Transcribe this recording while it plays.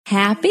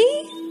Happy?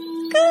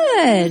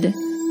 Good.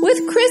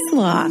 With Chris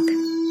Locke.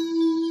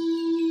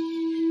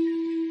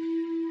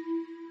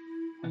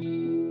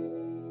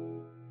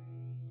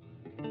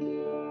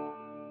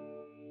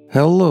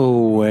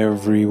 Hello,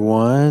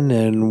 everyone,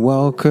 and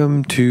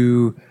welcome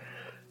to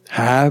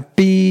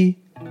Happy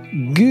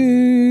Good.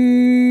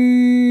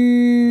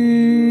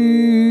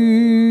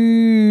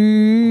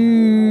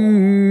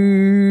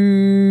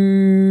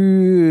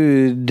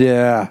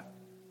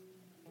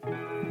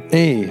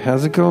 Hey,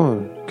 how's it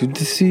going? Good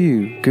to see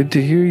you. Good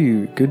to hear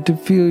you. Good to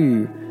feel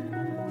you.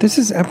 This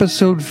is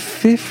episode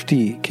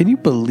 50. Can you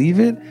believe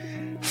it?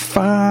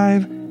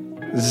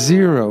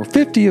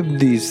 50 of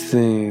these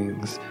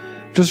things.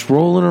 Just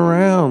rolling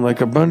around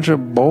like a bunch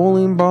of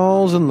bowling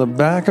balls in the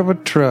back of a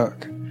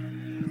truck.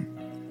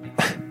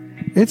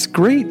 It's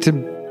great to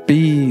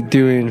be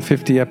doing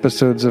 50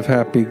 episodes of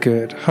Happy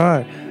Good.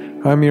 Hi,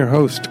 I'm your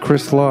host,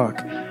 Chris Locke.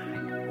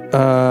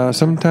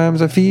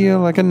 Sometimes I feel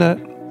like a nut.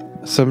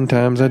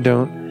 Sometimes I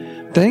don't.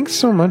 Thanks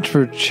so much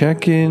for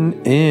checking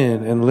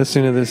in and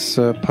listening to this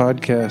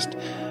podcast.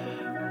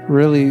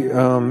 Really,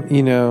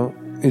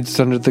 it's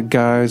under the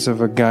guise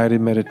of a guided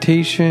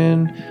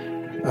meditation.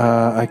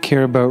 I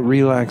care about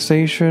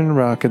relaxation,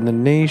 rocking the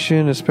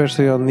nation,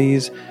 especially on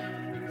these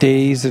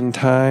days and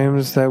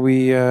times that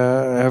we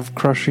have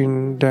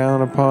crushing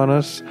down upon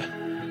us,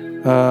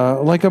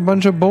 like a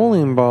bunch of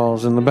bowling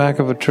balls in the back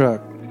of a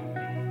truck.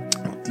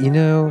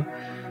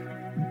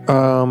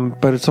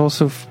 But it's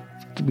also,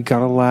 we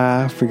gotta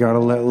laugh, we gotta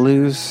let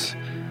loose,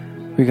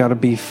 we gotta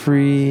be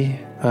free.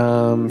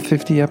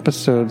 50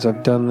 episodes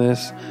I've done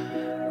this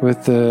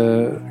with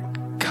the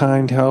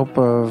kind help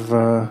of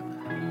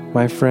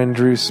my friend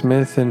Drew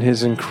Smith and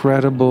his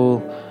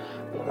incredible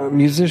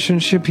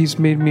musicianship. He's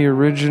made me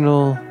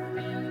original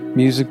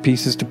music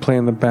pieces to play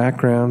in the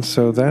background.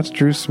 So that's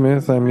Drew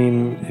Smith. I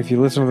mean, if you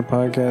listen to the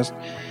podcast,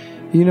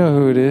 you know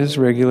who it is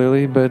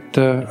regularly. But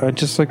I'd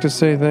just like to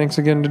say thanks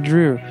again to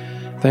Drew.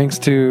 Thanks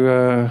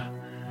to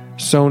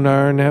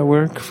Sonar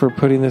Network for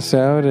putting this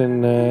out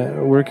and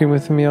working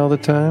with me all the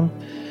time.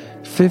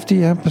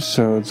 50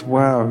 episodes.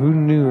 Wow, who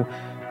knew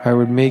I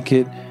would make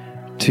it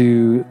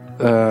to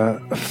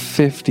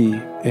 50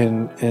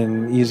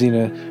 and using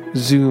a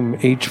Zoom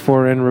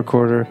H4n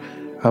recorder,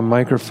 a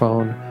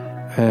microphone,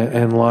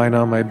 and lying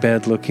on my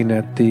bed looking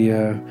at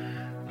the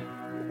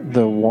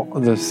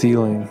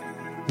ceiling.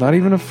 Not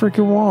even a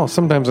freaking wall.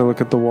 Sometimes I look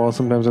at the wall,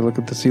 sometimes I look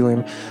at the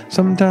ceiling.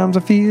 Sometimes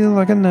I feel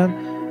like a nut,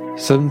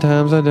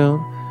 sometimes I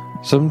don't.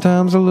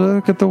 Sometimes I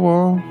look at the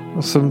wall,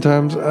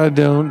 sometimes I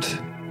don't.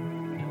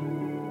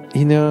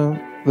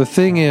 The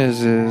thing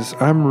is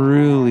I'm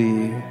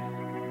really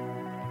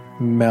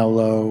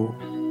mellow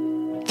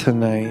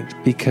tonight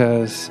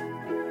because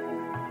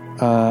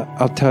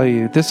I'll tell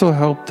you, this will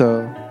help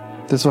though.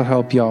 This will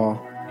help y'all.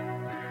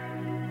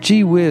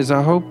 Gee whiz,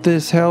 I hope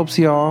this helps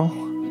y'all.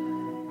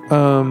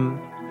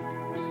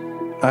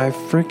 I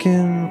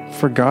freaking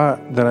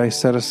forgot that I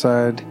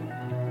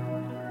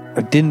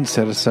didn't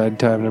set aside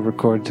time to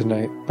record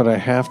tonight, but I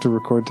have to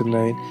record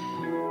tonight.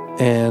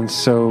 And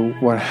so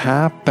what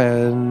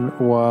happened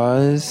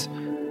was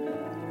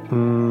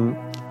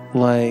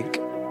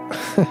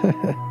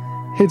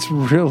it's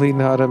really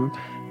not a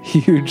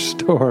huge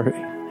story.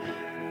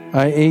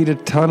 I ate a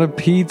ton of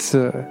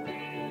pizza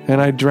and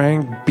I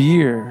drank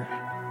beer.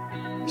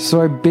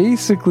 So I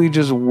basically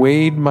just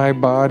weighed my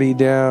body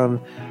down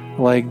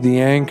like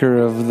the anchor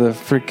of the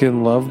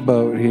freaking Love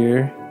Boat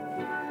here.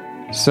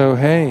 So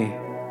hey,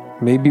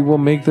 maybe we'll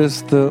make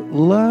this the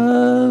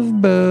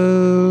Love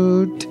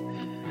Boat.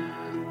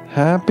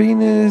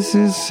 Happiness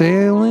is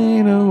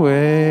sailing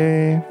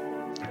away.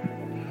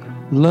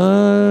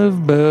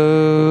 Love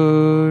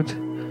Boat.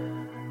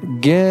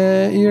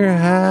 Get your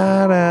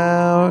hat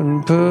out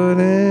and put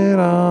it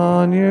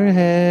on your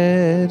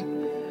head.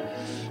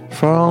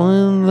 Fall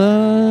in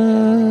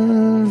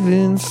love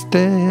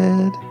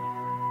instead.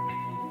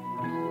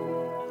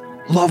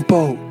 Love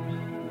Boat.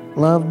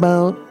 Love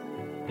Boat.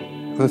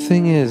 The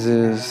thing is,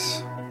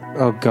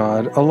 oh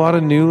God, a lot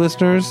of new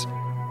listeners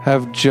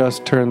have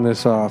just turned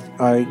this off.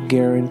 I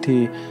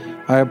guarantee.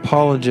 I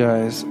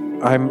apologize.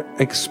 I'm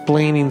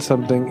explaining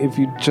something. If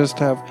you just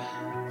have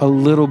a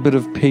little bit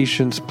of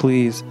patience,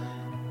 please.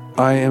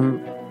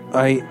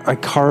 I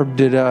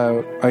carved it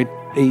out. I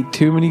ate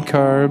too many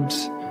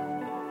carbs.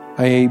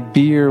 I ate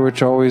beer,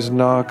 which always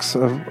knocks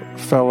a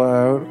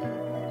fella out.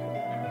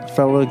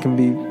 Fella can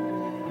be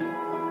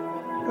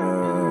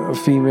a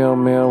female,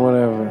 male,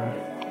 whatever.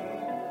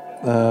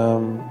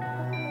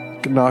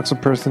 Knocks a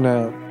person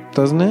out,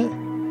 doesn't it?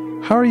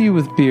 How are you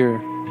with beer?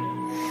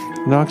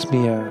 Knocks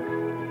me out.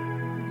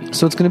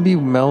 So it's going to be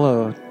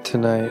mellow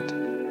tonight.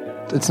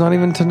 It's not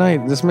even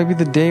tonight. This might be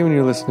the day when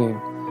you're listening.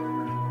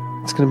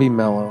 It's going to be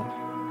mellow.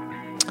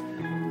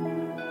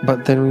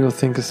 But then we will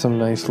think of some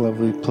nice,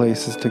 lovely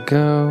places to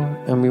go,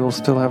 and we will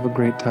still have a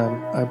great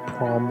time. I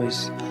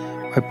promise.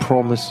 I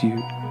promise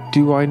you.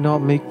 Do I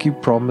not make you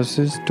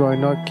promises? Do I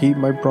not keep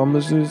my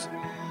promises?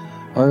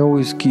 I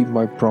always keep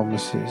my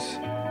promises.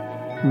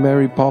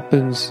 Mary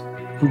Poppins,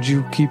 would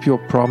you keep your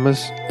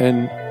promise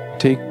and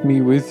take me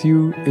with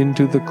you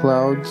into the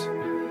clouds.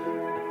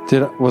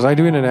 Was I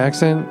doing an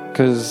accent?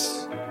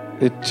 Because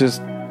it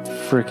just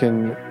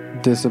freaking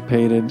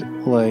dissipated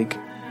like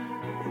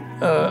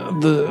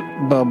the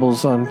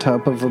bubbles on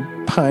top of a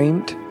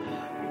pint.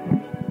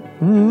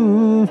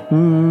 Mm-hmm.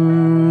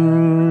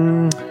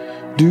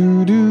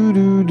 Do do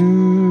do do.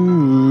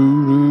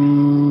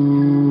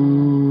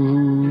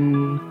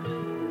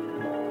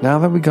 Now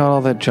that we got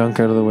all that junk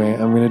out of the way,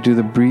 I'm going to do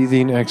the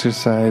breathing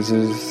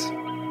exercises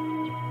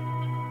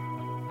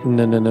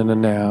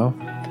now.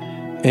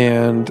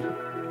 And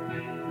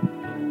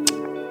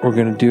we're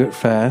going to do it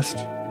fast.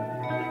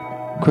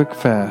 Quick,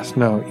 fast.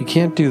 No, you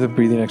can't do the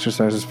breathing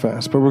exercises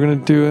fast, but we're going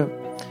to do it.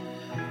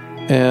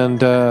 And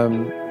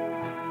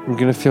we're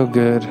going to feel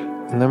good.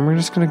 And then we're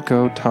just going to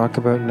go talk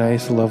about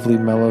nice, lovely,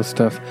 mellow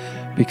stuff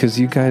because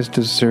you guys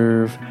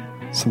deserve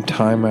some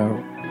time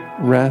out.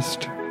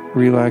 Rest,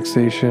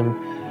 relaxation.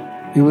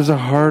 It was a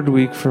hard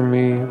week for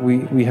me.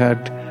 We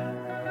had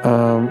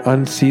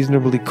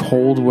unseasonably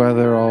cold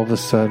weather all of a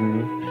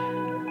sudden.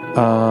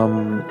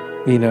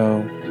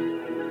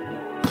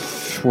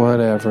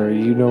 Whatever.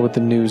 You know what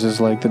the news is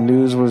like. The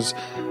news was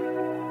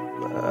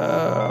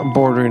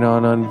bordering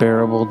on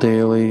unbearable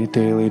daily.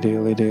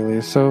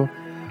 So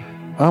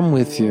I'm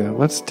with you.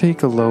 Let's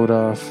take a load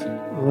off.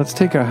 Let's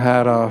take a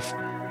hat off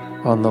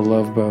on the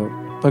Love Boat.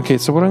 Okay,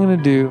 so what I'm going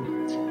to do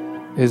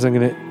is I'm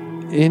going to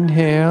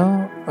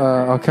inhale.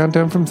 I'll count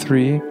down from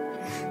 3.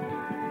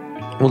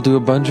 We'll do a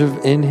bunch of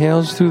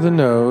inhales through the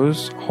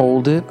nose.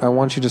 Hold it. I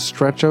want you to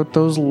stretch out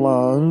those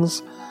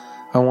lungs.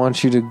 I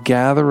want you to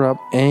gather up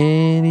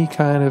any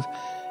kind of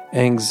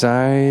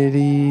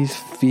anxiety,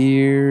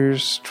 fear,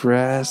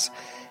 stress,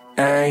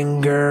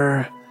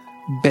 anger,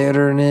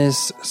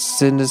 bitterness,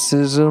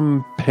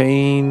 cynicism,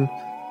 pain,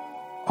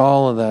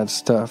 all of that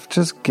stuff.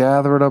 Just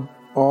gather it up,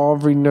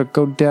 every nook.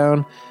 Go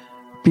down,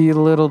 be a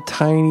little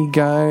tiny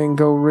guy and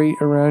go right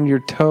around your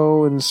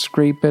toe and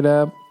scrape it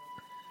up.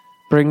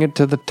 Bring it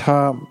to the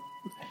top.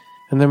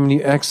 And then when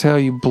you exhale,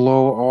 you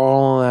blow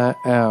all that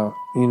out.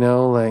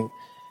 Like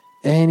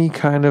any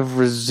kind of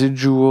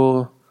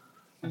residual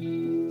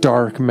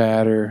dark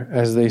matter,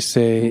 as they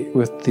say,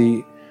 with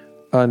the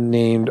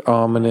unnamed,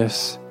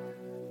 ominous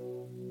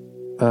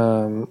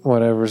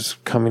whatever's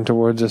coming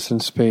towards us in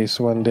space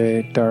one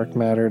day. Dark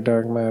matter.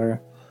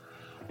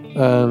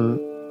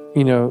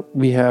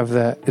 We have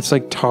that. It's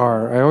like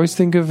tar. I always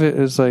think of it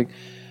as like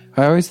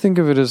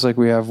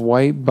we have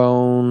white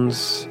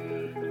bones,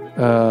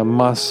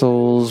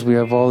 muscles. We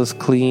have all this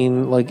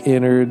clean, like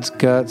innards,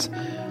 guts,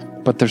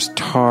 but there's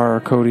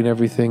tar coating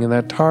everything. And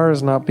that tar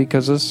is not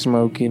because of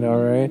smoking,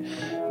 all right?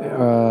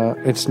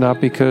 It's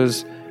not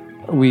because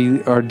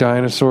we are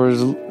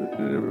dinosaurs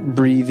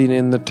breathing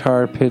in the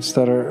tar pits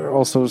that are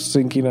also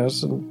sinking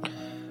us and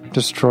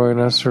destroying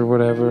us or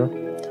whatever.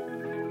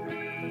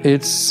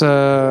 It's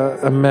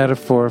a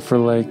metaphor for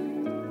like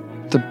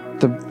the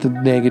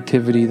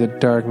negativity, the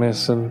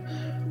darkness, and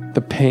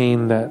the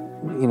pain that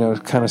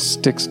kind of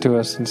sticks to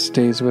us and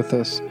stays with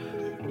us.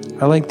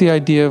 I like the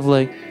idea of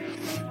like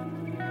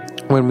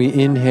when we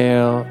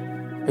inhale,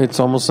 it's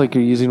almost like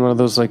you're using one of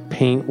those like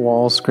paint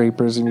wall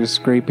scrapers and you're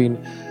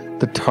scraping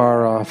the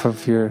tar off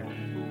of your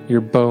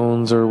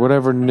bones or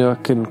whatever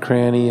nook and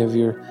cranny of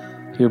your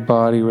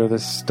body where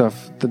this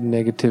stuff, the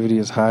negativity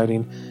is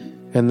hiding.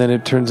 And then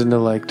it turns into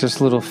like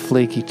just little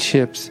flaky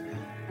chips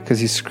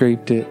because you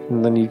scraped it.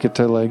 And then you get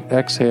to like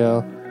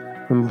exhale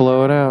and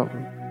blow it out.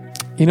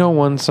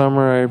 One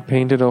summer I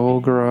painted a whole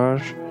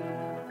garage.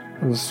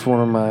 It was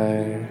one of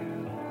my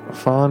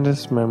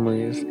fondest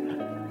memories.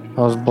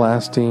 I was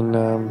blasting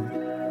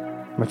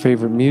my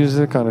favorite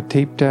music on a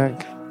tape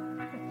deck.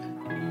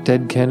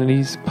 Dead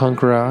Kennedys,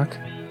 punk rock.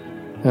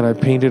 And I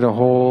painted a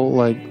whole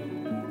like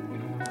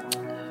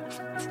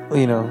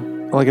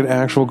an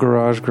actual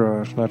garage,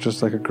 not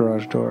just like a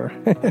garage door.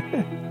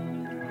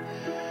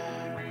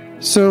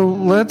 So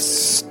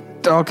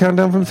I'll count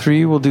down from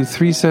 3. We'll do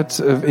 3 sets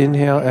of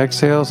inhale,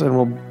 exhales, and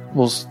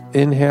we'll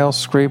inhale,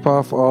 scrape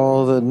off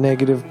all the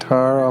negative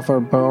tar off our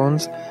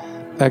bones.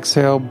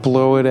 Exhale,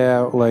 blow it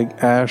out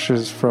like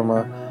ashes from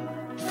a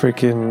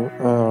freaking,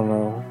 I don't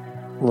know,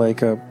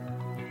 like a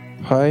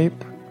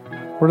pipe.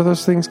 What are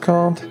those things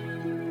called?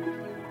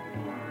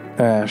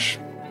 Ash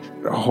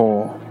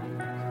hole.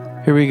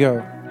 Here we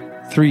go.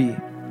 3,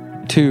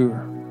 2,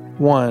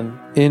 1.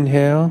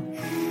 Inhale.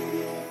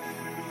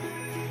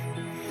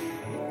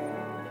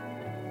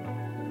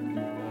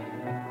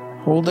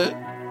 Hold it.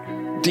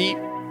 Deep.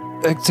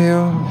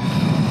 Exhale.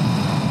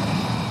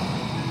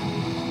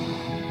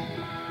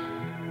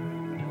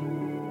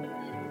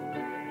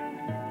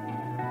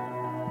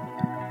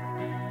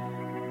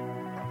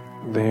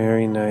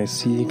 Very nice.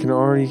 See, you can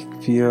already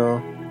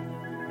feel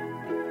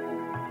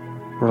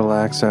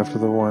relaxed after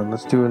the one.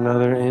 Let's do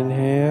another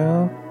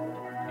inhale.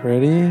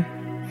 Ready?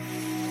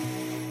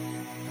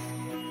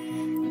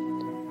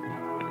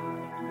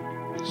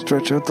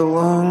 Stretch out the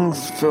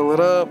lungs, fill it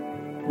up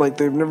like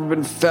they've never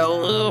been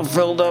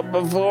filled up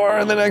before,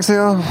 and then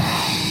exhale.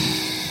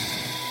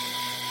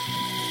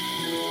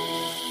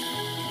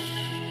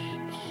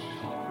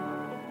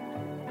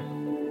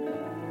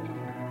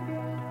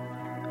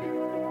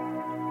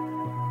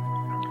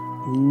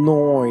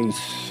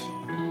 Nice.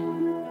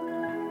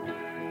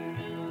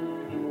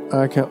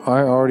 I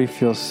already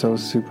feel so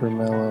super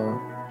mellow.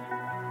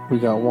 We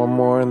got one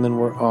more and then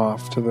we're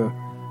off to the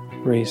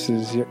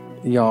races.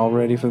 Y'all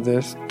ready for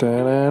this?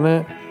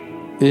 Da-na-na.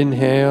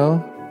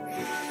 Inhale.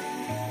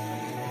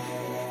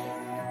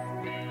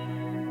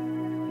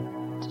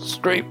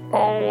 Scrape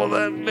all of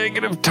that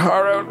negative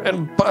tar out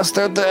and bust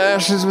out the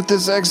ashes with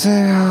this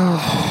exhale.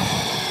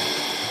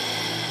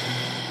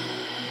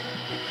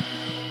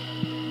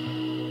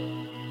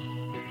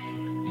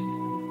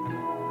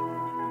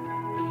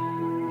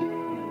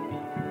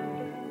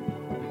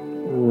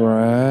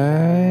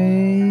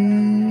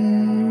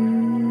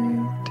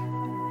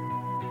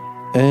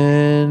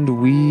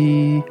 And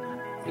we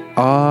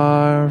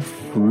are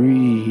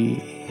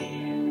free.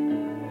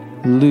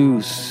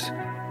 Loose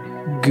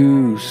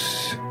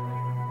goose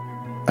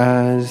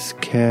as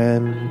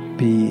can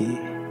be.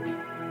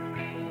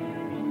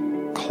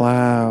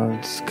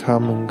 Clouds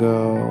come and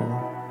go.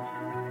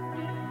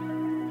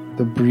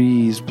 The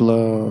breeze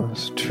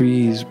blows,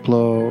 trees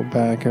blow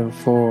back and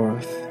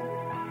forth.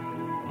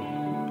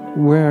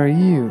 Where are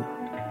you?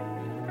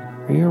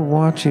 You're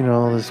watching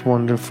all this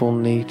wonderful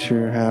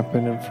nature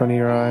happen in front of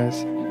your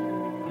eyes,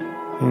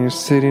 and you're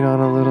sitting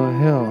on a little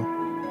hill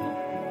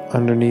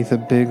underneath a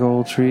big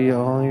old tree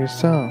all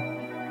yourself.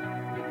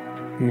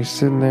 You're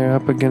sitting there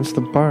up against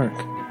the bark,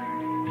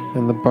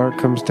 and the bark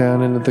comes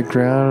down into the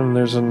ground, and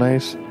there's a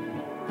nice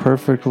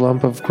perfect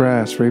lump of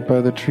grass right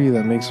by the tree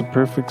that makes a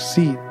perfect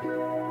seat,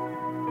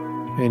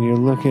 and you're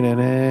looking at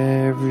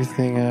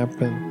everything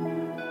happen.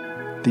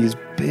 These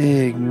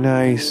big,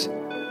 nice,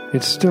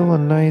 it's still a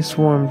nice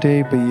warm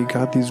day, but you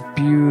got these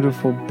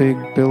beautiful big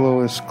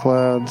billowy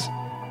clouds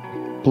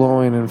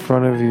blowing in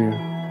front of you.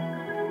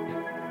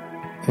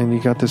 And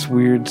you got this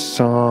weird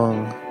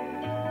song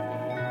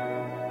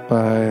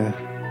by,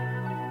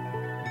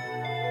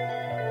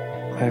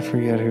 I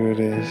forget who it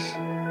is.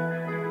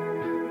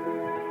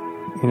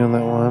 You know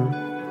that one?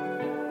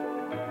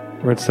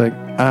 Where it's like,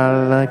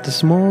 I like to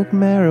smoke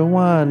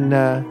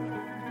marijuana.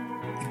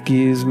 It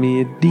gives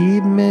me a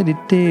deep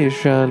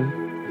meditation.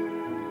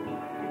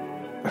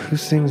 Who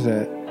sings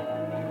that?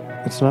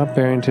 It's not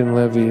Barrington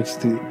Levy. It's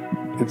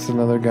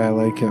another guy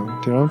like him. Do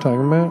you know what I'm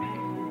talking about?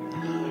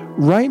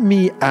 Write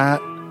me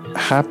at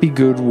Happy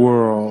Good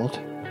World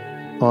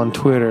on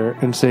Twitter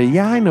and say,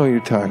 yeah, I know what you're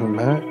talking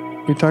about.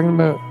 You're talking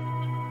about,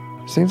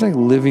 seems like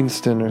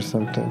Livingston or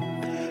something.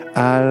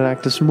 I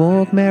like to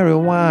smoke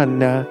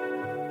marijuana.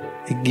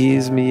 It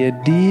gives me a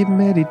deep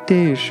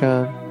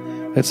meditation.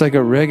 It's like a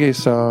reggae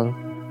song,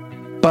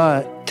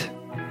 but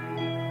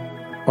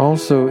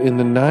also in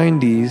the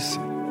 90s,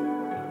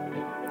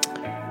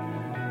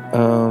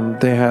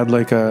 they had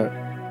like a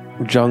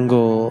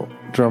jungle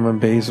drum and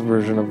bass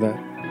version of that.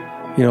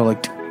 You know,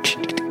 like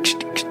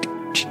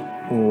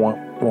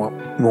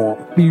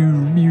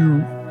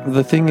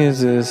the thing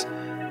is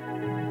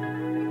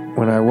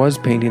when I was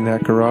painting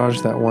that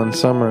garage that one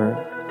summer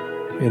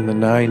in the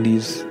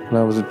 90s when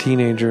I was a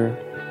teenager,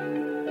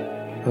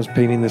 I was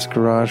painting this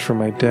garage for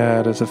my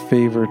dad as a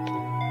favor,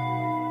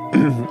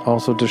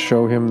 also to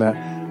show him that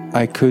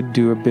I could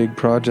do a big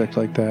project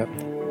like that.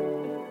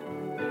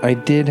 I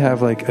did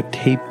have like a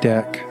tape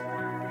deck.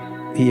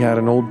 He had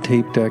an old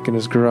tape deck in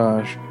his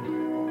garage.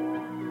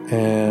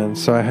 And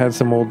so I had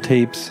some old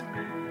tapes.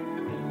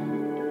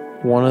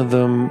 One of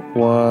them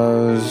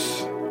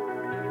was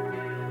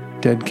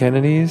Dead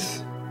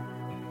Kennedys.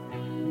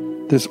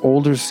 This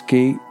older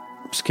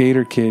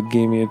skater kid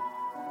gave me a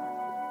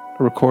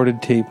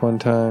recorded tape one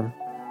time.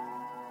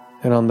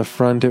 And on the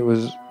front it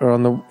was, or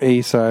on the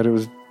A side it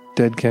was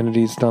Dead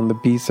Kennedys, and on the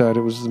B side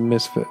it was the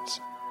Misfits.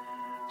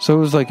 So it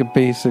was like a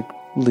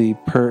basically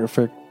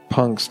perfect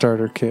punk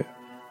starter kit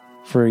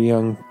for a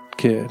young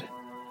kid.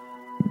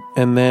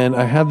 And then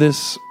I had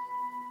this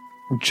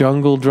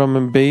jungle drum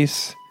and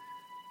bass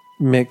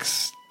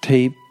mix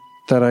tape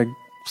that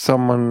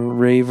someone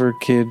raver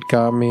kid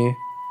got me.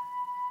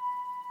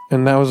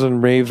 And that was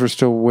when raves were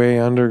still way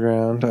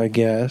underground, I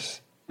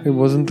guess. It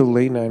wasn't the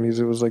late 90s,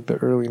 it was like the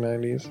early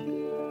 90s.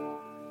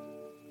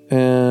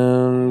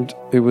 And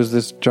it was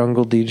this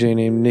jungle DJ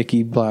named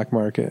Nicky Black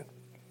Market.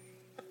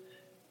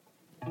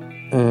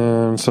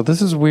 And so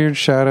this is weird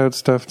shout out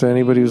stuff to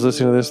anybody who's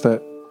listening to this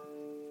that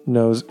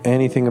knows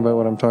anything about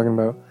what I'm talking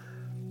about.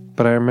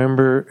 But I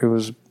remember it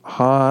was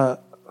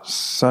hot,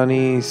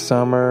 sunny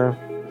summer,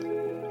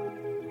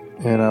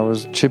 and I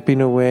was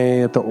chipping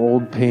away at the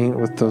old paint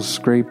with those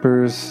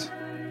scrapers,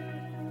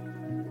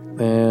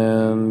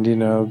 and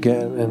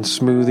getting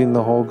smoothing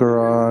the whole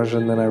garage,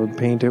 and then I would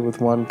paint it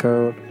with one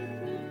coat,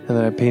 and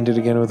then I paint it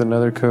again with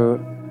another coat.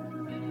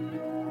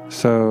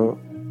 So,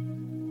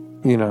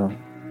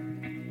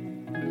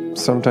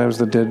 sometimes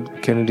the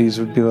Dead Kennedys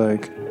would be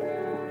like,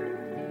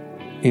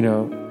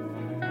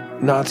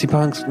 Nazi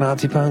punks,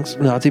 Nazi punks,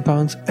 Nazi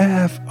punks,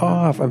 F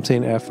off. I'm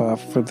saying F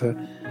off for the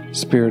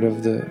spirit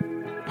of the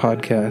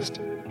podcast.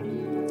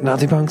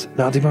 Nazi punks,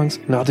 Nazi punks,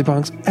 Nazi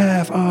punks,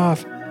 F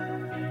off.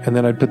 And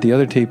then I'd put the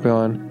other tape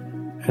on,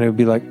 and it would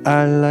be like,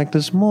 I like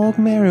to smoke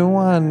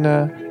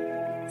marijuana.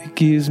 It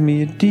gives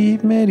me a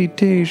deep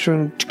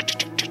meditation.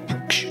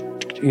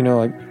 You know,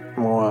 like,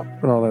 and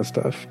all that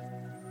stuff.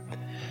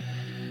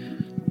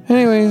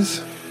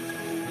 Anyways,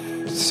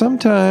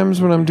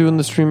 sometimes when I'm doing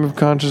the stream of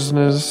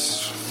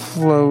consciousness,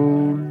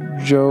 Flo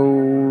Joe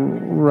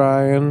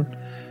Ryan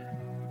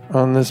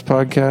on this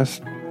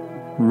podcast,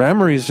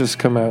 memories just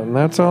come out, and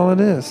that's all it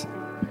is.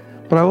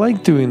 But I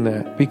like doing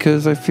that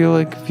because I feel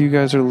like if you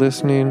guys are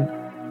listening,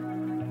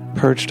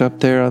 perched up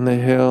there on the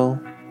hill,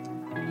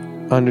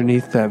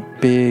 underneath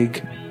that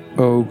big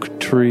oak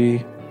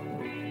tree,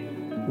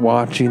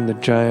 watching the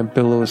giant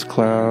billows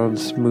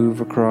clouds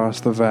move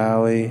across the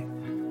valley,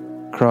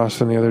 across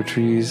from the other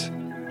trees.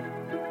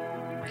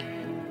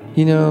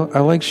 You know, I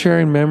like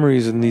sharing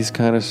memories in these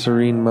kind of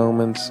serene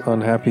moments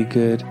on Happy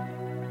Good,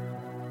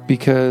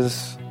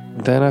 because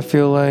then I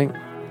feel like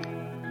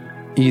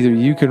either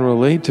you can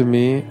relate to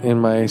me in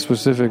my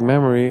specific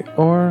memory,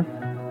 or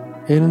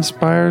it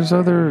inspires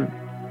other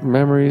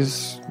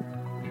memories,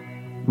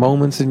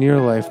 moments in your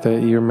life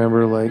that you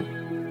remember, like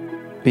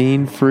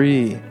being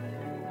free,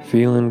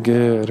 feeling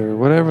good, or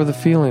whatever the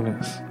feeling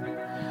is.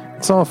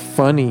 It's all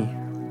funny.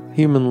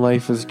 Human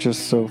life is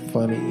just so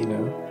funny, you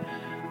know.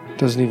 It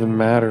doesn't even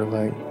matter.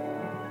 Like,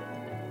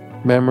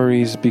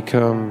 memories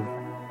become,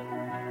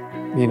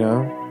 you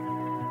know,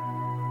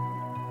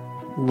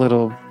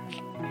 little,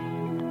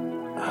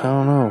 I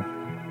don't know,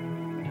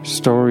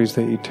 stories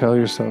that you tell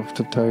yourself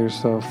to tell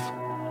yourself.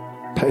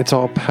 It's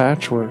all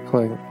patchwork.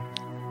 Like,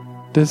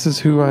 this is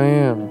who I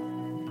am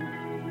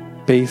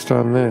based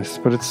on this,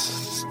 but it's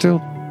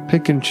still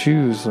pick and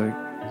choose. Like,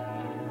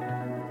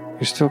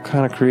 you're still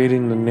kind of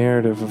creating the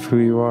narrative of who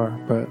you are.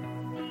 But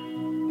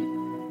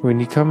when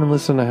you come and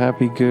listen to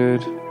Happy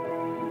Good,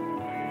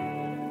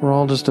 we're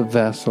all just a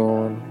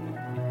vessel, and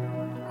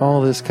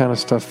all this kind of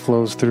stuff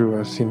flows through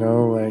us, you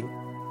know, like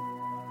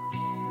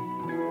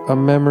a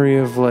memory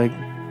of like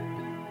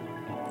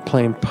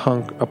playing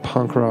a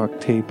punk rock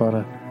tape on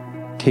a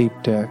tape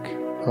deck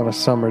on a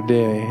summer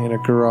day in a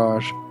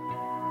garage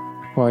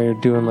while you're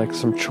doing like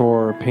some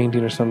chore or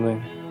painting or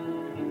something.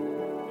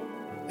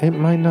 It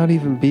might not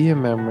even be a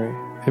memory.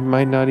 It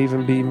might not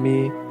even be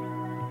me.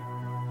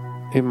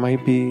 It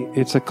might be,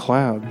 it's a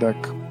cloud that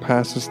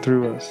passes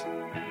through us.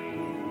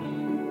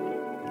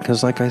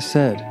 Because like I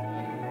said,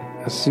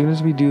 as soon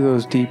as we do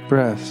those deep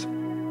breaths,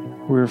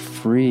 we're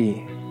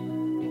free.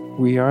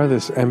 We are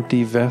this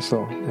empty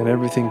vessel, and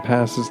everything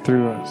passes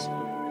through us.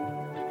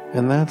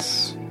 And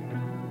that's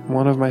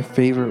one of my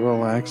favorite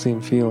relaxing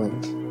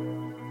feelings.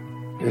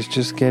 It's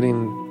just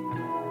getting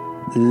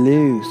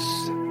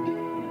loose.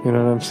 You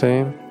know what I'm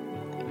saying?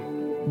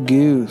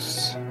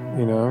 Goose,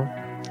 you know?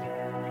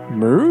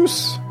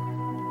 Bruce?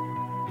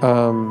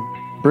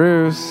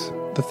 Bruce,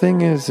 the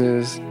thing is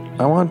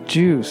I want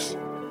juice.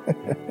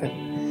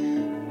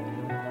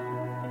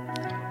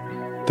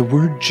 The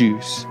word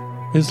juice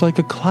is like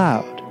a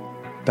cloud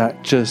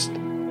that just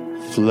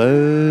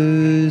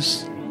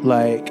flows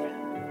like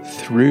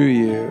through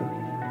you,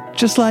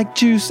 just like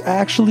juice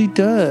actually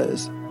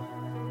does.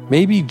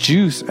 Maybe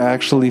juice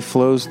actually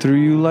flows through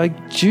you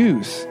like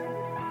juice.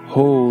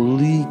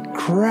 Holy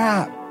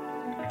crap,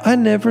 I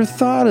never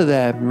thought of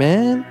that,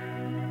 man.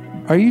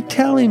 Are you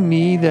telling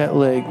me that,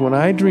 like, when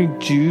I drink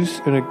juice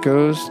and it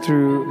goes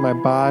through my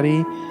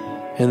body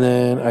and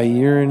then I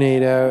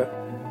urinate out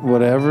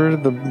whatever,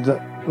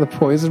 the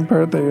poison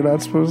part that you're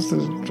not supposed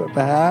to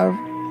have,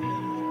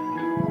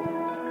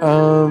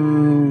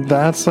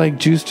 that's like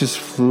juice just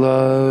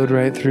flowed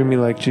right through me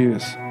like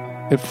juice.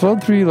 It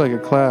flowed through you like a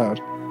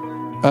cloud.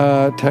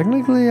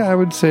 Technically, I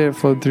would say it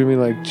flowed through me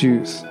like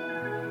juice.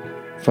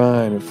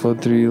 Fine, it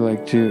flowed through you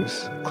like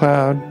juice.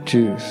 Cloud,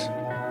 juice.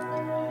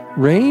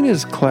 Rain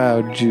is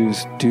cloud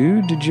juice,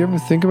 dude. Did you ever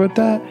think about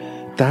that?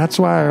 That's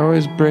why I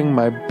always bring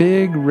my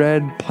big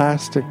red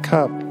plastic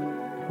cup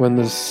when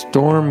the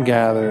storm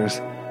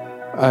gathers.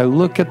 I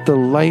look at the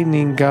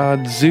lightning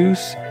god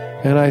Zeus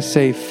and I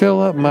say,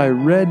 fill up my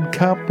red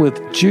cup with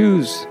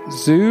juice,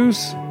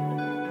 Zeus.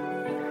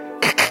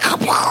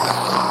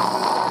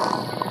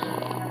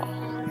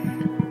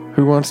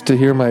 Who wants to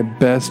hear my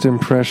best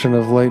impression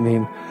of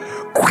lightning?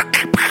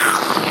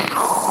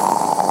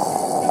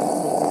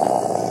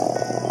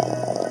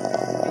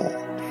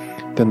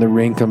 Then the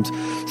rain comes.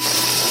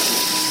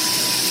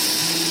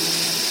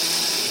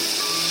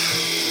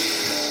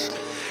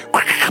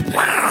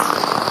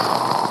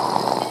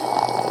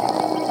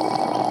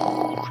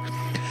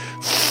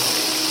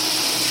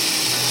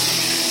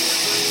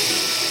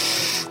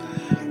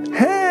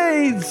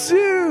 Hey,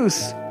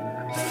 Zeus!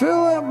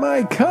 Fill up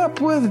my cup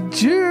with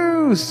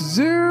juice,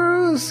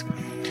 Zeus!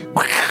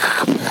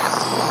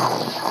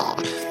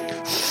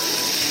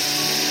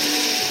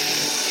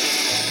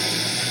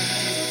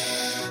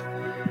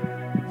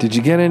 Did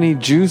you get any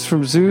juice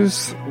from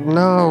Zeus?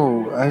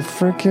 No, I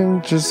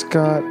freaking just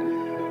got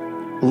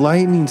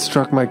lightning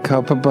struck my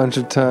cup a bunch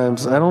of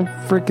times. I don't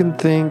freaking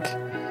think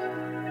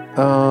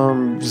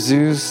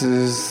Zeus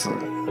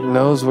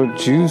knows what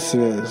juice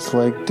is.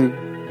 Like, do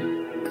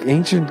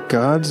ancient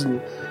gods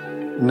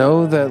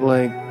know that,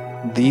 like,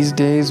 these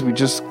days we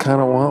just kind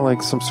of want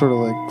like some sort of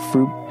like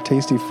fruit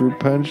tasty fruit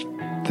punch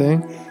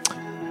thing.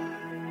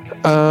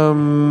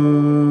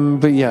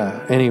 But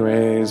yeah,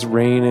 anyways,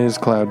 rain is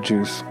cloud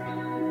juice.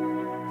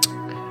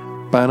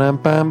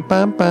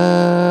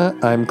 Ba-dum-bum-bum-bum.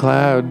 I'm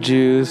cloud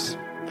juice.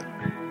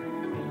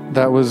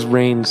 That was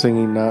rain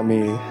singing, not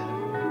me.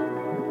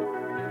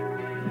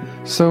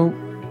 So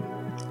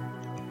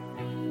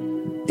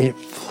it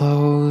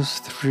flows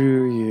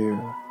through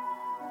you,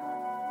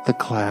 the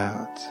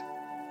clouds,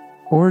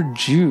 or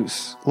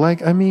juice.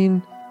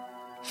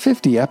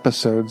 50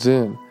 episodes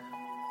in,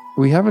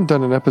 we haven't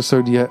done an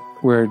episode yet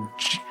where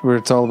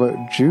it's all about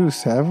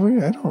juice, have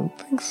we? I don't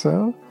think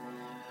so.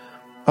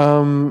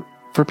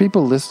 For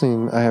people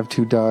listening, I have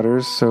 2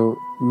 daughters, so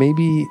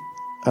maybe,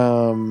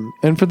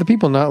 and for the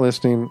people not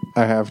listening,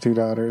 I have 2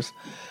 daughters.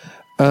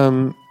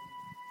 So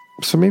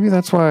maybe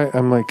that's why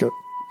I'm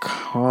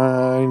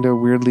kind of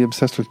weirdly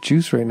obsessed with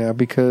juice right now,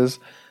 because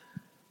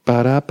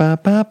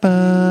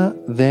ba-da-ba-ba-ba,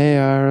 they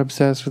are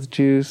obsessed with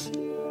juice.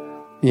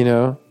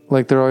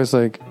 They're always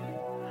like,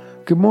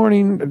 good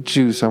morning,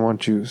 juice, I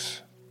want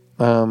juice.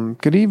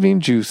 Good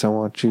evening, juice, I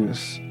want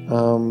juice.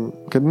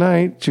 Good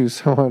night,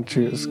 juice, I want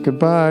juice.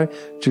 Goodbye,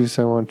 juice,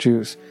 I want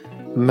juice.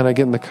 And then I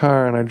get in the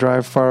car and I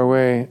drive far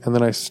away, and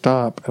then I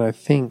stop and I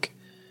think,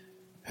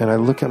 and I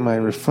look at my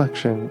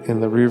reflection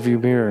in the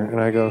rearview mirror and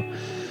I go,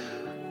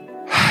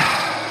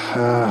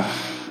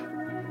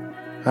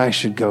 I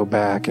should go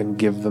back and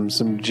give them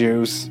some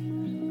juice.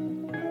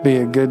 Be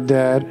a good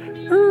dad.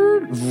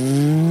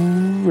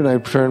 And I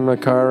turn my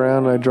car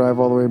around and I drive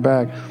all the way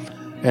back.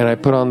 And I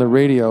put on the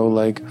radio,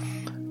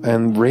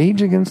 and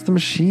Rage Against the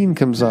Machine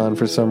comes on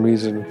for some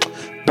reason.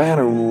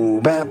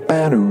 Banu, bap,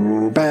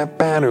 banu, bap,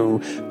 banu,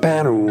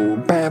 banu,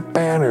 bap,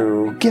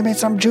 banu. Give me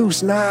some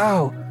juice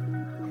now.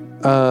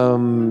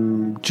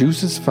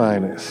 Juice's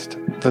finest.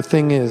 The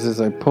thing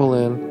is I pull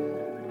in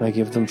and I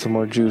give them some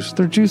more juice.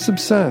 They're juice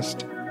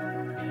obsessed.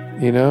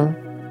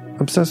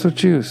 Obsessed with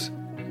juice.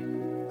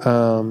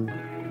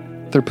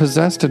 They're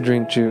possessed to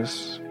drink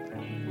juice.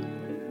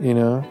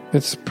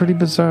 It's pretty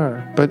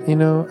bizarre, but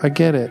I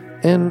get it.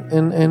 And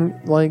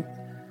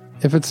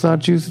if it's not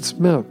juice, it's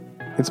milk.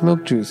 It's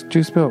milk juice,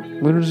 juice milk.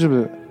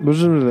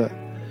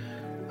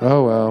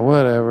 Oh well,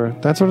 whatever.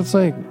 That's what it's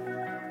like.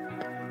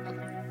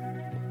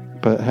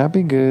 But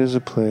Happy Good is a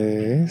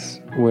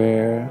place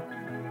where,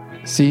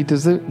 see,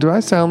 do I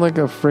sound like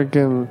a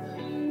freaking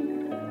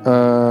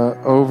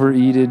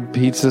overeated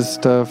pizza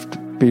stuffed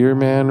beer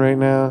man right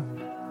now?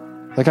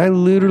 I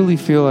literally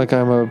feel like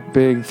I'm a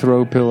big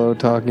throw pillow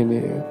talking to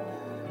you.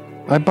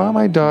 I bought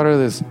my daughter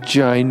this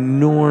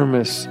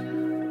ginormous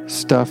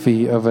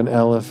stuffy of an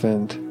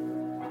elephant.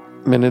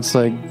 And it's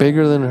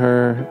bigger than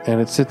her,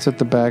 and it sits at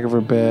the back of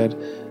her bed.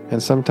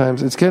 And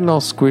sometimes it's getting all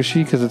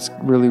squishy because it's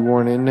really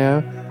worn in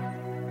now.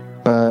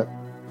 But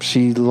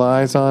she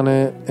lies on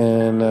it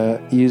and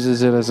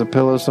uses it as a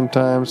pillow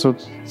sometimes. So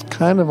it's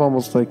kind of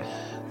almost like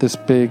this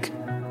big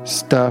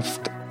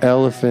stuffed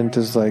elephant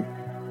is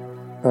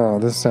oh,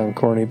 this sounds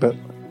corny, but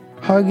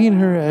hugging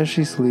her as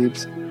she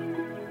sleeps.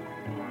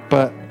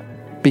 But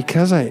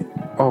because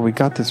we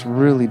got this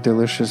really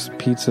delicious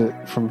pizza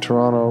from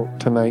Toronto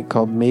tonight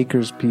called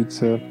Maker's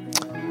Pizza.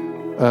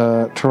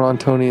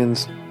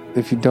 Torontonians,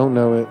 if you don't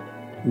know it,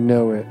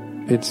 know it.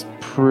 It's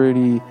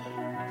pretty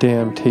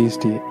damn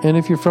tasty. And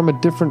if you're from a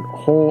different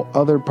whole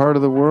other part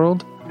of the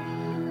world,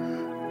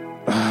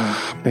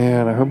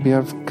 man, I hope you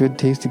have good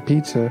tasty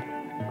pizza.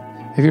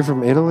 If you're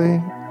from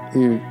Italy,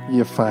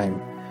 you're fine.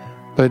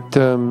 But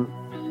I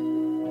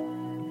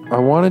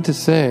wanted to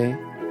say,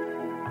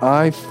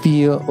 I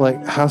feel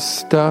like how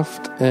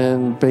stuffed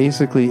and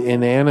basically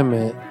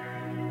inanimate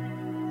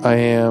I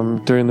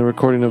am during the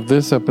recording of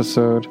this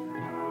episode.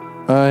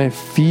 I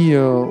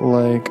feel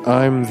like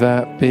I'm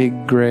that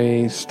big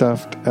gray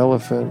stuffed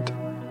elephant.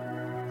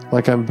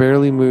 Like I'm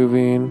barely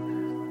moving.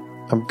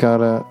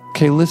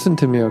 Okay, listen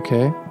to me,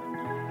 okay?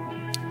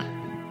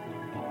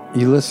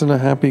 You listen to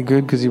Happy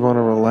Good because you want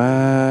to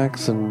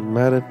relax and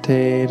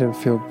meditate and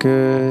feel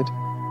good.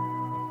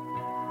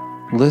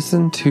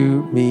 Listen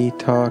to me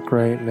talk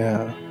right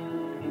now.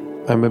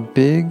 I'm a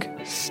big,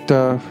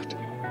 stuffed,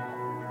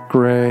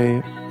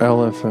 gray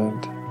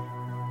elephant.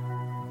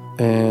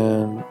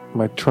 And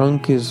my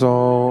trunk is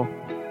all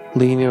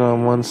leaning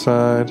on one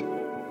side.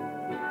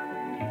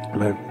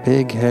 My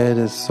big head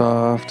is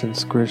soft and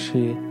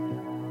squishy.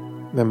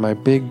 And my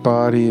big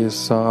body is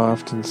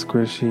soft and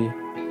squishy.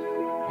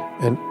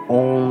 And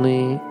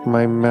only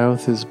my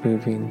mouth is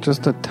moving.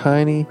 Just a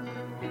tiny...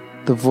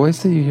 The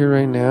voice that you hear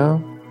right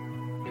now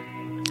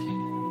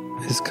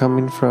is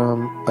coming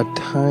from a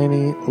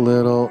tiny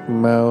little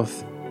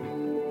mouth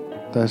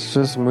that's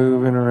just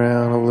moving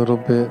around a little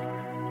bit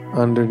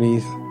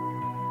underneath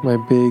my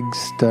big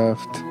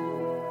stuffed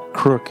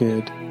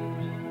crooked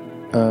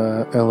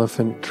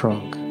elephant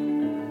trunk.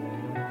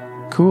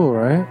 Cool,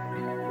 right?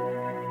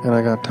 And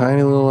I got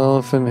tiny little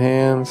elephant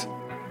hands,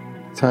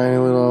 tiny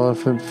little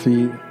elephant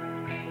feet,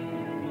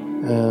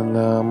 and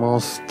I'm all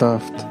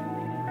stuffed,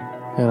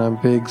 and I'm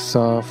big,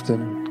 soft,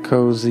 and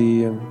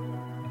cozy, and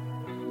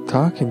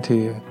talking to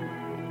you.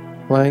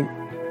 Like,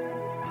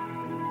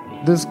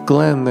 this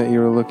glen that you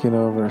were looking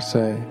over,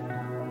 say,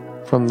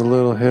 from the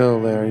little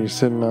hill there, you're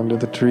sitting under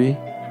the tree,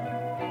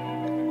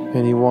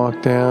 and you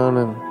walk down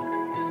and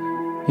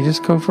you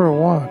just go for a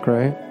walk,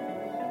 right?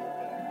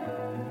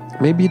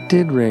 Maybe it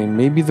did rain.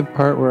 Maybe the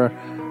part where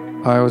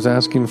I was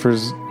asking for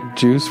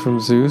juice from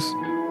Zeus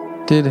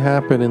did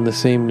happen in the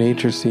same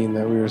nature scene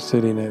that we were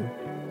sitting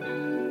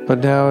in. But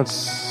now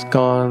it's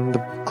gone, the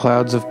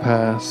clouds have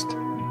passed,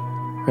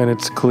 and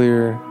it's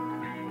clear.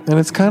 And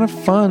it's kind of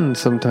fun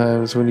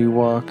sometimes when you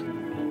walk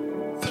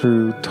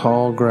through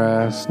tall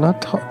grass.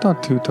 Not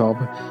too tall,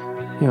 but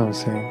you know what I'm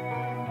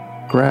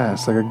saying.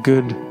 Grass, like a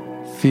good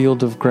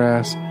field of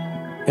grass.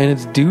 And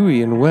it's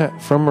dewy and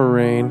wet from a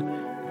rain.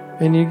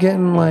 And you're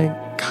getting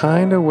like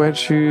kind of wet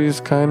shoes,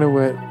 kind of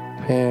wet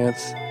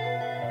pants.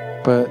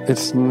 But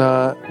it's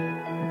not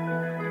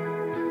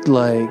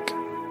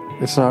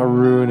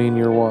ruining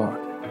your walk.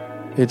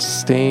 It's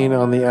staying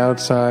on the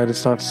outside.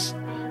 It's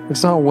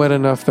not wet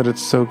enough that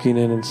it's soaking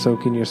in and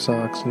soaking your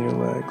socks and your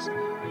legs.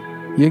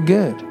 You're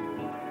good.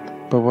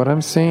 But what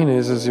I'm saying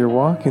is you're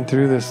walking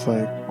through this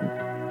like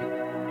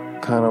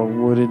kind of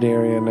wooded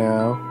area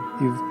now.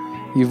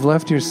 You've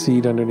left your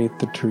seat underneath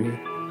the tree.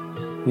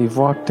 You've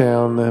walked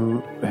down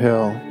the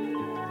hill,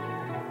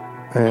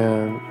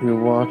 and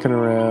you're walking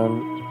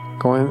around,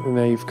 and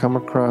now you've come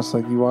across,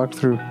 like you walked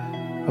through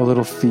a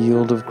little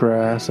field of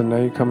grass, and now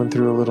you're coming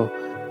through a little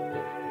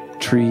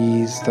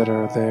trees that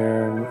are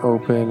there and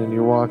open, and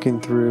you're walking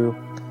through,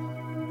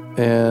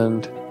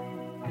 and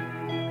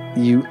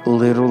you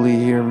literally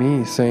hear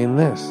me saying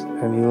this,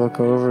 and you look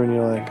over and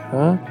you're like,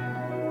 huh?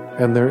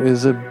 And there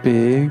is a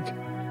big,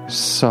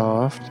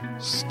 soft,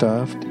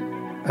 stuffed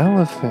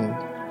elephant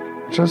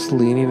just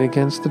leaning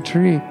against the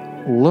tree,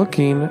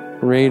 looking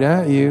right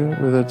at you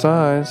with its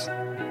eyes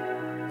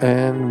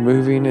and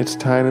moving its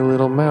tiny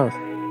little mouth.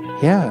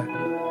 Yeah,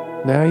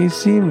 now you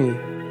see me.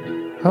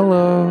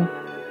 Hello,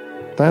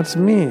 that's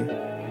me.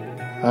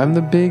 I'm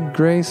the big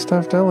gray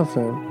stuffed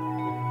elephant.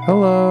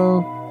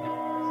 Hello.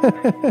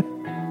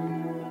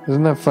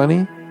 Isn't that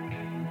funny?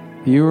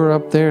 You were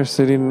up there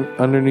sitting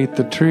underneath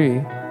the tree,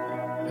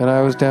 and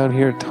I was down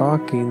here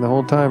talking the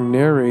whole time,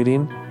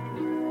 narrating,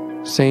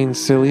 saying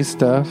silly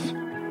stuff,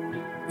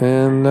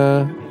 and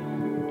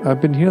I've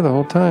been here the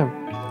whole time.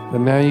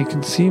 And now you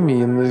can see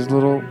me in these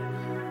little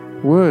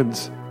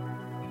woods.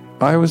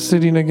 I was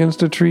sitting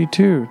against a tree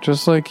too,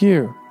 just like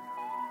you.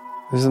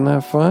 Isn't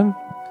that fun?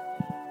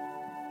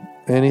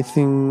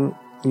 Anything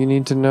you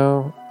need to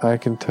know, I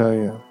can tell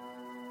you.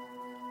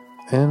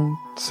 And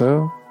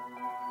so,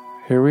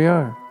 here we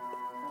are.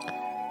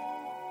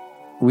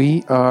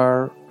 We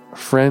are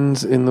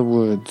friends in the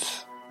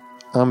woods.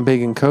 I'm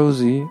big and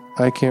cozy.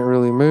 I can't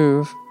really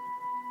move.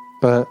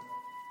 But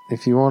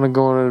if you want to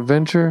go on an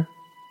adventure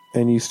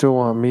and you still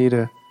want me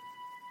to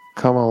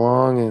come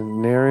along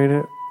and narrate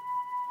it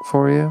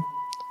for you,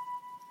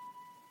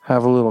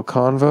 have a little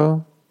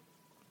convo,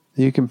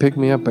 you can pick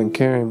me up and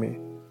carry me.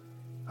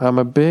 I'm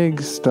a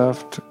big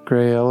stuffed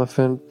gray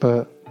elephant,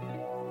 but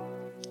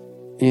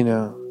you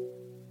know,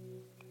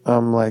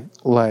 I'm like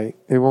light.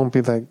 It won't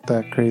be like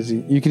that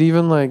crazy. You could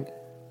even like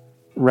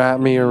wrap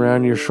me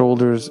around your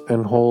shoulders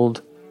and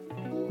hold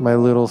my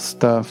little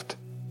stuffed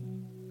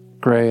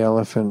gray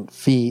elephant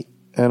feet,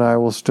 and I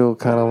will still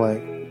kind of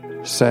like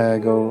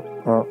sag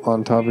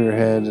on top of your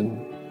head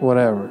and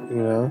whatever,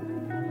 you know?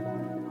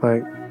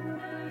 Like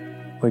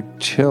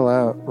chill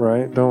out,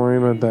 right? Don't worry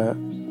about that.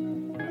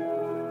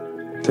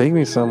 Take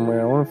me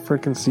somewhere. I want to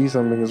freaking see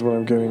something is what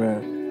I'm getting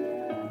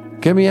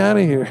at. Get me out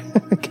of here.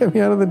 Get me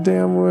out of the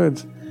damn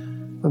woods.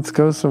 Let's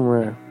go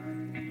somewhere.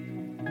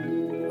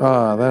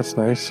 Ah, that's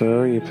nice.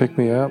 So you pick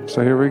me up.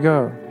 So here we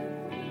go.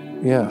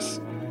 Yes.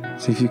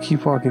 See, if you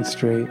keep walking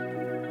straight,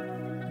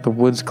 the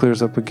woods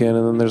clears up again,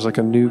 and then there's like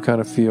a new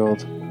kind of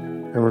field,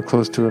 and we're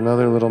close to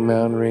another little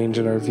mountain range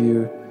in our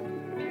view.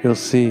 You'll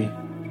see.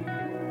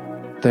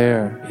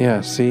 There.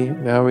 Yeah, see?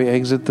 Now we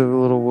exit the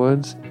little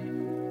woods,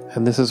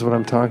 and this is what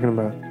I'm talking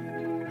about.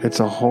 It's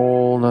a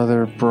whole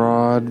nother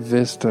broad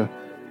vista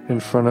in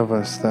front of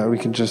us that we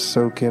can just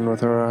soak in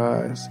with our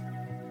eyes.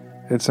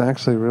 It's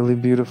actually really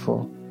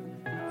beautiful.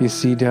 You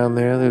see down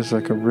there, there's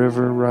like a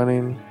river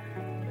running.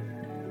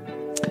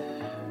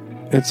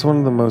 It's one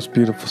of the most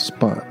beautiful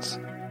spots.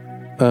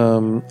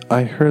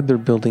 I heard they're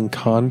building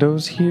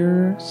condos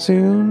here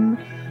soon,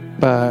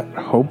 but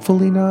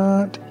hopefully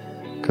not,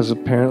 because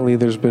apparently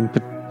there's been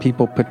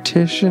people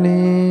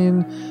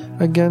petitioning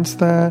against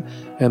that,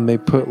 and they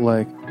put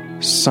like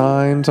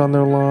signs on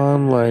their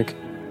lawn like,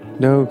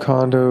 no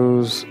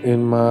condos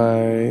in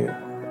my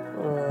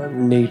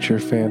nature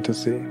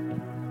fantasy.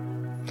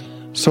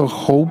 So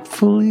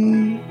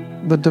hopefully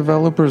the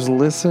developers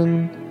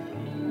listen,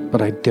 but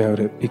I doubt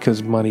it,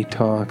 because money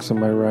talks,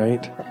 am I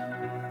right?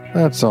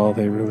 That's all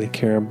they really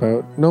care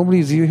about.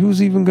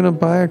 Who's even going to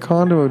buy a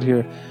condo out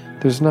here?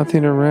 There's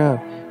nothing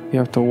around. You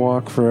have to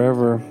walk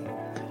forever.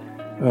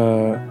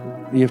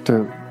 You have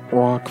to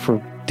walk for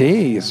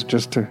days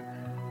just to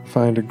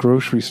find a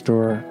grocery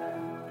store.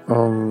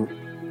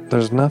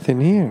 There's nothing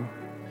here.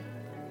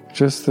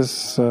 Just this,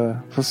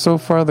 so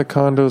far the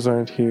condos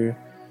aren't here.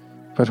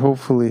 But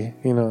hopefully,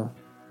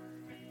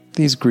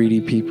 these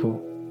greedy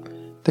people,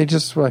 they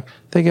just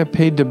they get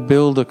paid to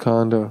build a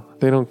condo.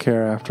 They don't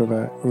care after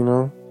that,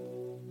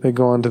 They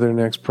go on to their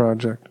next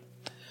project.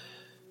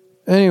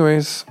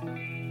 Anyways,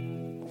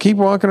 keep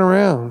walking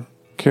around.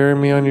 Carry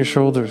me on your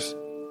shoulders.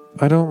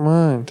 I don't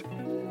mind.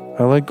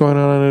 I like going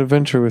on an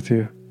adventure with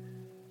you.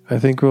 I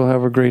think we'll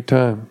have a great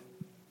time.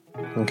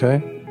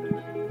 Okay?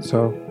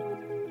 So,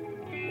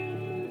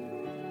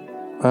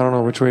 I don't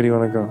know, which way do you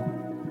want to go?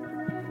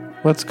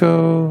 Let's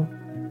go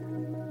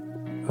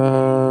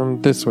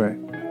this way.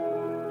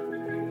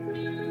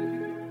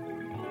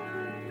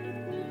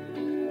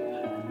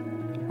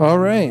 All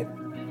right.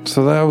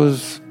 So that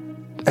was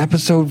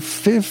episode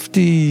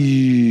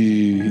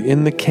 50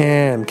 in the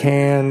can.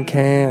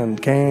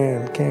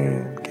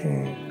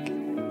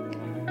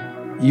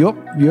 Yup.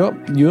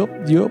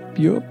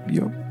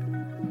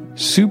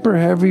 Super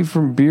heavy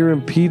from beer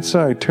and pizza.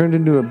 I turned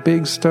into a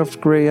big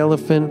stuffed gray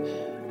elephant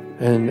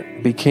and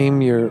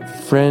became your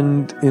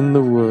friend in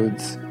the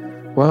woods.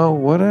 Well,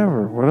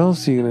 whatever. What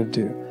else are you going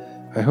to do?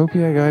 I hope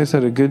you guys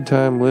had a good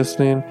time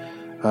listening.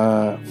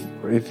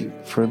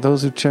 For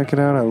those who check it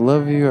out, I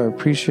love you. I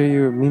appreciate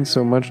you. It means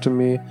so much to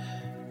me.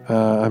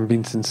 I'm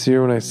being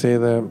sincere when I say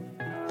that.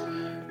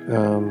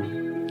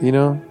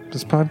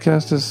 This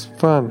podcast is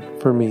fun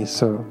for me.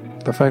 So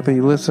the fact that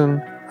you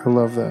listen, I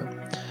love that.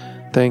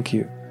 Thank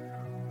you.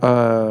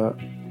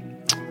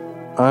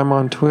 I'm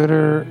on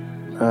Twitter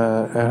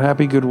at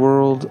Happy Good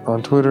World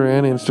on Twitter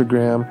and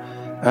Instagram,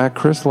 at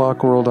Chris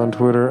Lock World on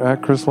Twitter,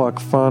 at Chris Lock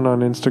Fun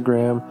on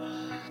Instagram.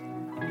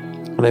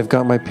 And I've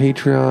got my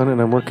Patreon,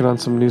 and I'm working on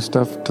some new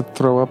stuff to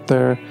throw up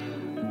there.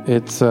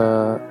 It's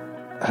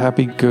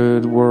Happy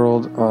Good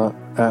World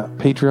at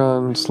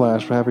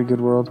Patreon/Happy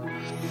Good World.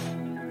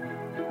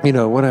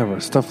 Whatever,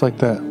 stuff like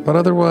that. But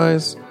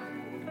otherwise,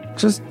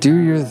 just do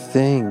your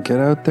thing. Get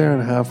out there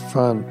and have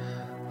fun.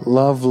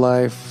 Love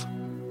life.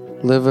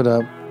 Live it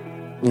up.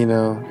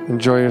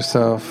 Enjoy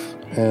yourself.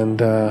 And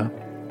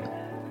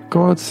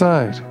go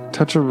outside.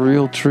 Touch a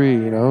real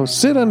tree,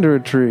 Sit under a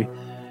tree.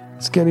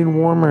 It's getting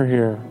warmer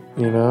here,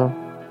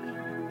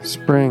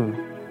 Spring.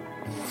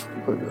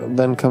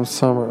 Then comes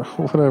summer.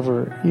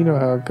 Whatever. You know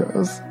how it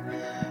goes.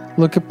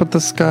 Look up at the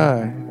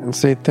sky and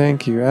say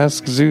thank you.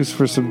 Ask Zeus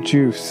for some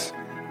juice.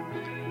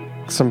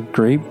 Some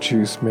grape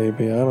juice,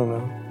 maybe. I don't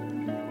know.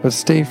 But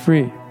stay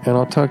free, and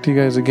I'll talk to you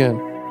guys again.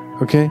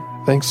 Okay?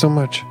 Thanks so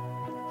much.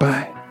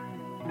 Bye.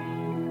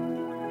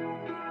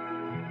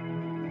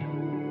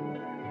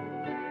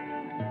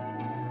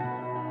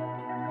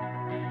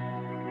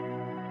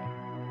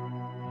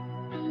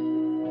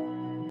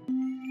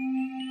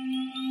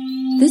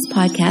 This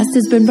podcast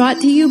has been brought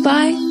to you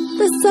by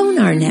the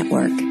Sonar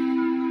Network.